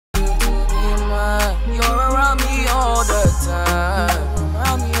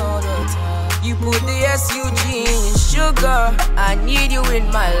sugar, I need you in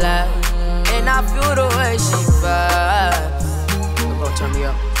my life, and I feel the way she vibes. Bro, turn me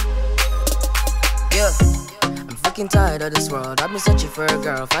up. Yeah, I'm freaking tired of this world. I've been searching for a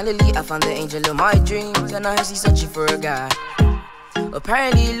girl. Finally, I found the angel of my dreams, and I heard she's searching for a guy.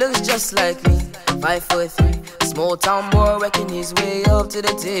 Apparently, he looks just like me. 5'3", small town boy working his way up to the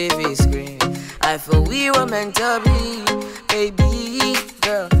TV screen. I feel we were meant to be, baby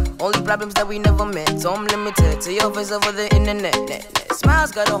girl. Only problems that we never met, so I'm limited to your face over the internet.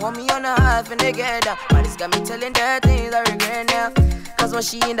 Smiles got a homie on the high, finna get down. But it's got me telling that things I regret now. Cause when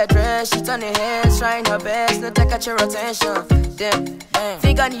she in that dress, she turning heads, trying her best not to catch your attention. Damn,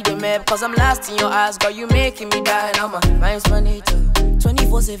 think I need a map, cause I'm lost in your eyes, girl, you making me die. Now my mind's money too,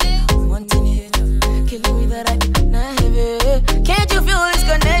 24/7, I'm wanting it, killing me that I not heavy. Can't you feel this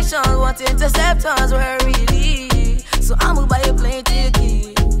connection, wanting to acceptance where it really? So I'ma buy a plane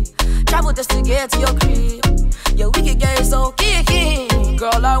ticket, travel just to get to your crib. Yeah, we can get it so kicking.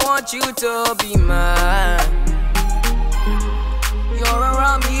 Girl, I want you to be mine. You're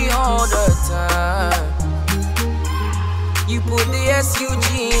around me all the time. You put the S-U-G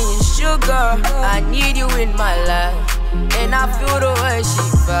in your sugar. I need you in my life, and I feel the way she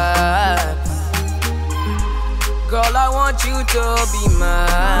vibes. Girl, I want you to be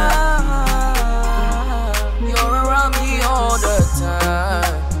mine. You're around me all the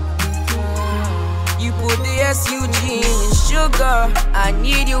time. You put the S-U-G in your sugar. I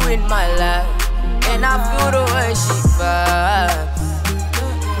need you in my life, and I feel the way she vibes.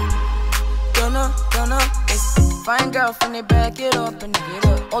 Gonna fine girl from the back it up and get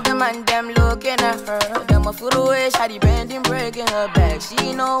up. All the man them looking at her. Them a fool away, shawty bending, breaking her back.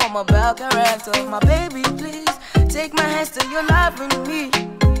 She know I'm about character. My baby, please take my hands till you're loving me.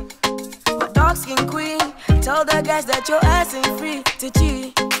 My dark skin queen, tell the guys that your ass ain't free to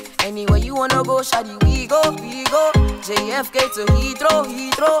cheat. Anywhere you wanna go, shawty, we go. JFK to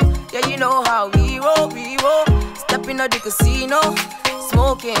Heathrow. Yeah, you know how we roll. Stepping out the casino,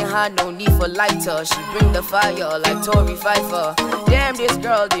 smoking hot, no need for lighter. She bring the fire like Tory Pfeiffer. Damn, this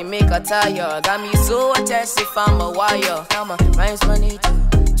girl, they make her tire. Got me so attached if I'm a wire. Now my mind's money too,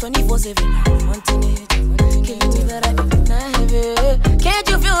 24/7, I'm wanting it, killing me that I not heavy. Can't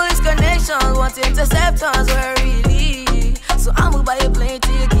you feel this connection, wanting to acceptance where it really? So I'ma buy a plane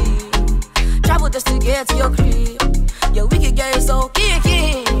ticket, travel just to get to your crib. Yeah, we can get it so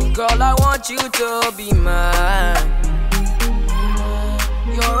kicking. Girl, I want you to be mine.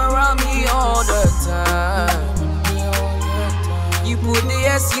 You're around me all the time. You put the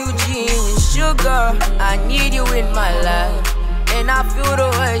S-U-G in your sugar. I need you in my life, and I feel the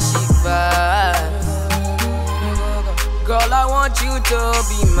way she vibes. Girl, I want you to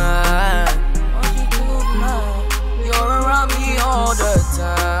be mine. You're around me all the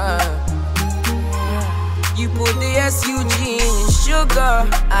time. You put the S-U-G in your sugar.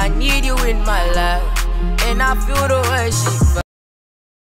 I need you in my life, and I feel the way she vibes.